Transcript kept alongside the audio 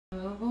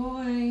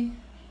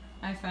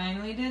I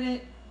finally did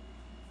it.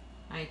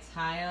 I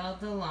tiled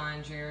the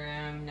laundry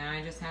room. Now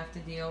I just have to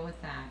deal with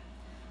that.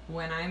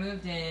 When I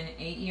moved in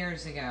 8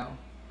 years ago,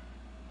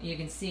 you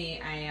can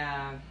see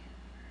I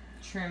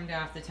trimmed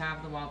off the top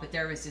of the wall, but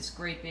there was this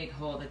great big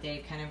hole that they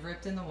kind of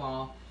ripped in the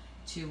wall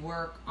to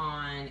work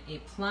on a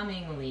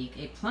plumbing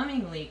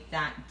leak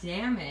that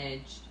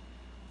damaged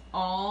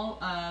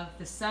all of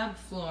the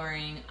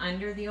subflooring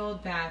under the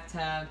old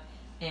bathtub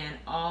and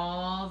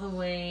all the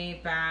way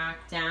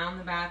back down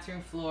the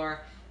bathroom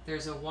floor.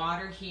 There's a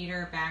water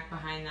heater back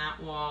behind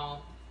that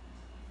wall.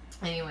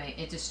 Anyway,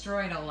 it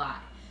destroyed a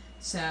lot.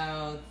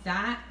 So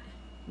that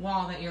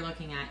wall that you're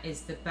looking at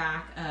is the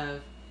back of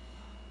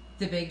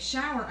the big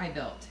shower I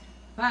built.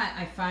 But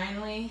I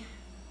finally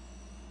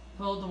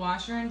pulled the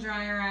washer and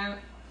dryer out,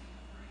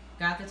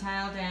 got the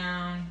tile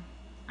down.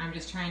 I'm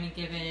just trying to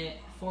give it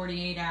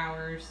 48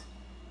 hours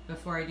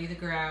before I do the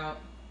grout.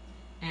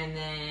 And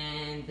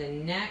then the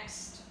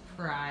next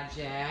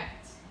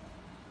project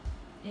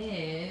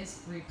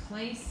is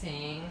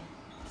replacing,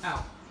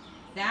 oh,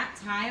 that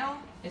tile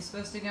is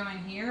supposed to go in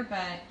here,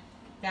 but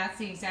that's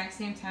the exact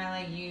same tile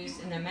I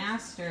used in the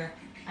master.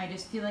 I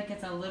just feel like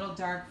it's a little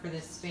dark for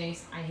this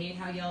space. I hate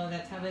how yellow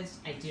that tub is.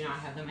 I do not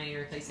have the money to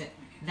replace it.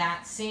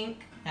 That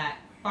sink, that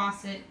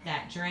faucet,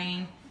 that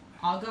drain,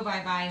 all go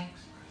bye-bye.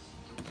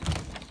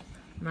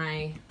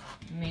 My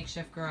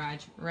makeshift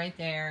garage right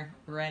there,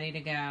 ready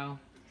to go.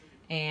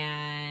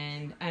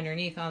 And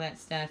underneath all that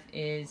stuff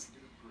is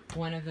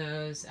one of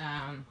those,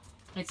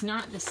 it's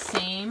not the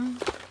same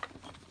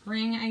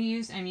ring I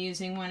use. I'm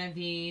using one of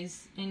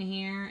these in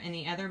here. In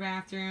the other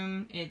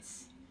bathroom,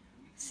 it's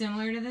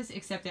similar to this,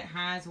 except it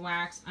has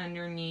wax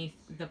underneath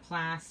the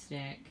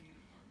plastic.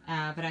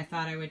 But I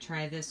thought I would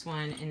try this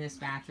one in this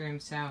bathroom.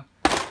 So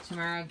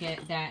tomorrow,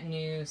 get that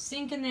new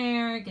sink in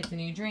there, get the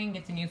new drain,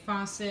 get the new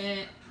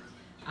faucet,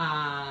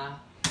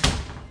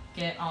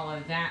 get all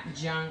of that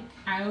junk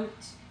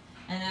out.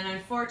 And then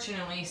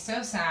unfortunately,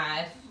 so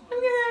sad,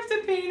 I'm gonna have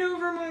to paint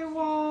over my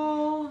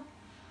wall.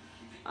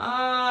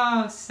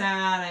 Oh,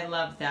 sad. I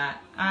loved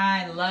that.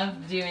 I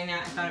loved doing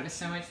that. I thought it was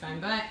so much fun,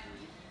 but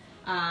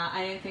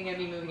I didn't think I'd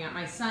be moving out.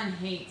 My son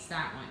hates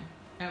that one.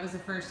 That was the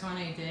first one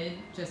I did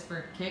just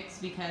for kicks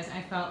because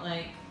I felt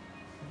like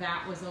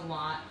that was a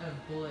lot of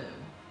blue,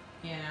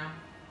 you know?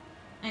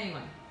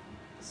 Anyway,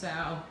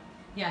 so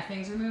yeah,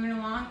 things are moving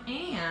along,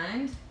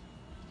 and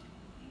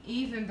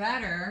even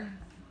better,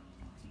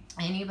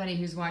 anybody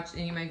who's watched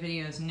any of my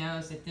videos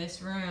knows that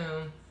this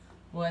room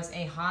was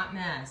a hot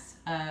mess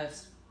of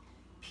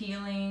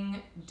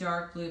peeling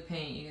dark blue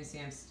paint. You can see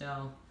I'm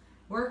still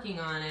working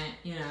on it.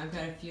 You know, I've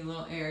got a few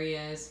little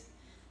areas,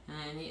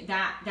 and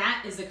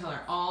that is the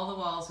color. All the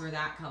walls were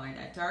that color,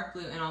 that dark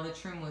blue, and all the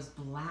trim was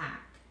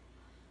black.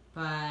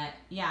 But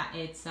yeah,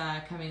 it's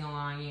coming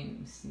along.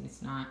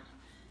 It's not.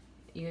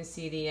 You can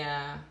see the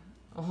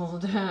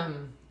old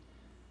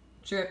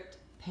dripped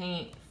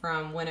paint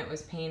from when it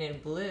was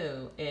painted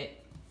blue.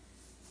 It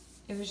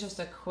was just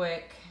a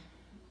quick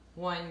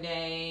one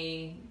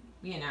day,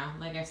 you know,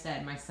 like I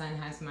said, my son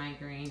has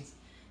migraines.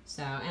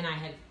 So, and I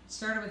had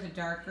started with a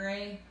dark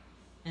gray,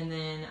 and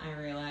then I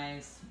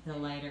realized the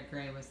lighter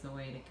gray was the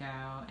way to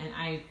go. And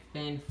I've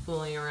been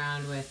fooling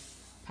around with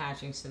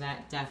patching, so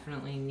that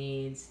definitely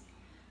needs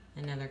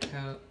another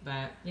coat.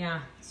 But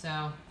yeah,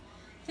 so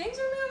things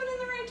are moving in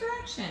the right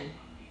direction.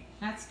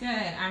 That's good.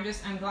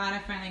 I'm glad I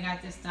finally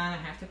got this done. I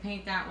have to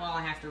paint that wall.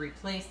 I have to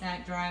replace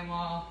that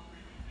drywall.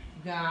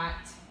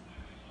 Got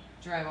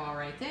drywall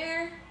right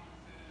there.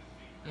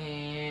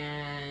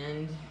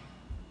 And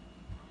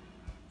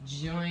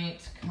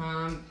joint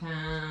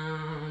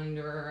compound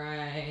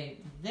right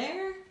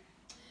there.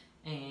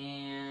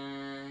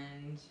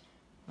 And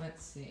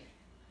let's see.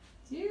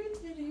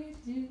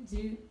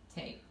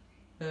 Tape.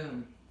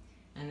 Boom.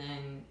 And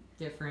then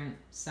different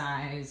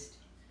sized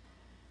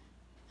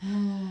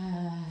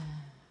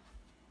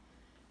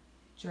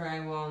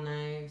drywall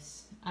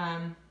knives.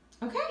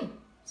 Okay,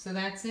 so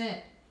that's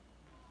it.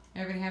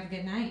 Everybody have a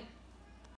good night.